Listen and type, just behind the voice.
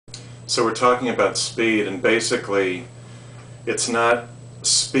So we're talking about speed, and basically it's not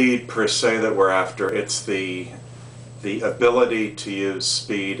speed per se that we're after, it's the ability to use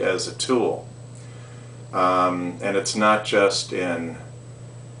speed as a tool. And it's not just in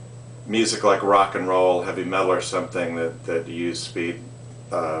music like rock and roll, heavy metal or something that you use speed.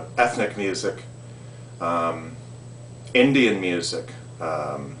 Ethnic music, Indian music,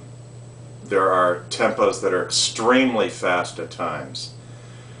 there are tempos that are extremely fast at times.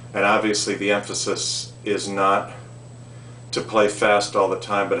 And obviously the emphasis is not to play fast all the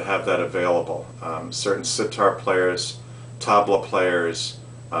time, but have that available. Certain sitar players, tabla players,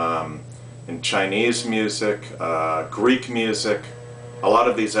 in Chinese music, Greek music, a lot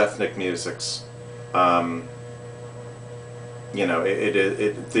of these ethnic musics, you know,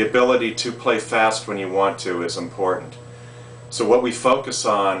 the ability to play fast when you want to is important. So what we focus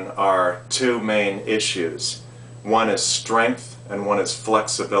on are two main issues. One is strength and one is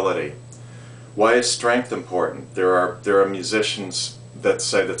flexibility. Why is strength important? There are musicians that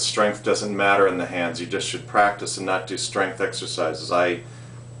say that strength doesn't matter in the hands. You just should practice and not do strength exercises. I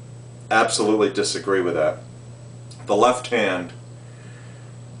absolutely disagree with that. The left hand,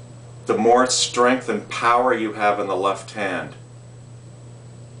 the more strength and power you have in the left hand,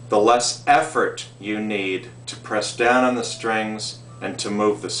 the less effort you need to press down on the strings and to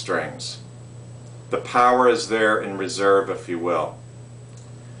move the strings. The power is there in reserve, if you will.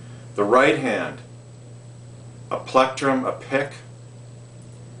 The right hand, a plectrum, a pick,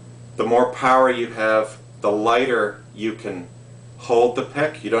 the more power you have, the lighter you can hold the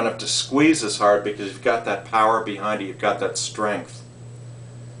pick. You don't have to squeeze as hard because you've got that power behind it, you've got that strength.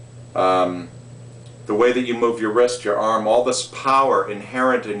 The way that you move your wrist, your arm, all this power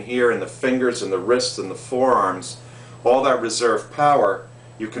inherent in here in the fingers and the wrists and the forearms, all that reserve power,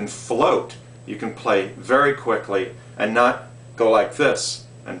 you can float. You can play very quickly and not go like this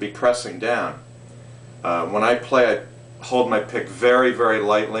and be pressing down. When I play, I hold my pick very, very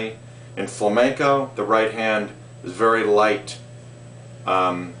lightly. In flamenco, the right hand is very light.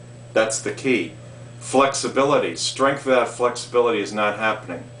 That's the key. Flexibility, strength without flexibility is not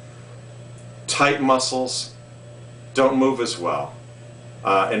happening. Tight muscles don't move as well.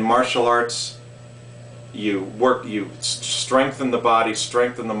 In martial arts, you strengthen the body,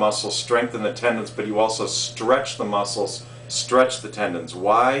 strengthen the muscles, strengthen the tendons, but you also stretch the muscles, stretch the tendons.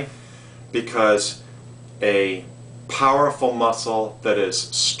 Why? Because a powerful muscle that is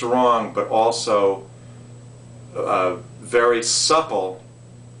strong but also very supple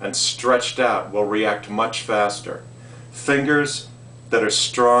and stretched out will react much faster. Fingers that are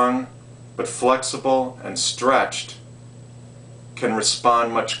strong but flexible and stretched can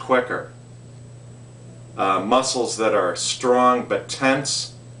respond much quicker. Muscles that are strong but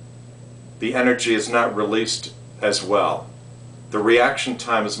tense, the energy is not released as well. The reaction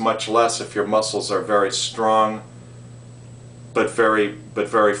time is much less if your muscles are very strong but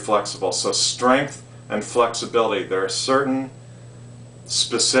very flexible. So strength and flexibility, there are certain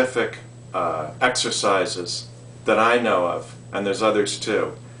specific exercises that I know of, and there's others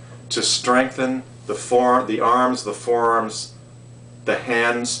too, to strengthen the arms, the forearms, the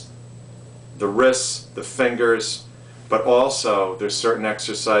hands, the wrists, the fingers, but also there's certain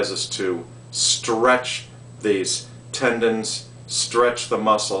exercises to stretch these tendons, stretch the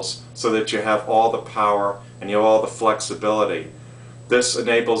muscles so that you have all the power and you have all the flexibility. This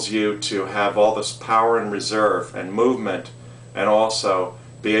enables you to have all this power and reserve and movement and also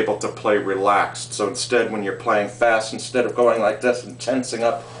be able to play relaxed. So instead, when you're playing fast, instead of going like this and tensing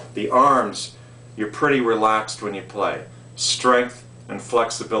up the arms, you're pretty relaxed when you play. Strength and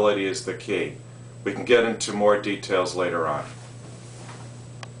flexibility is the key. We can get into more details later on.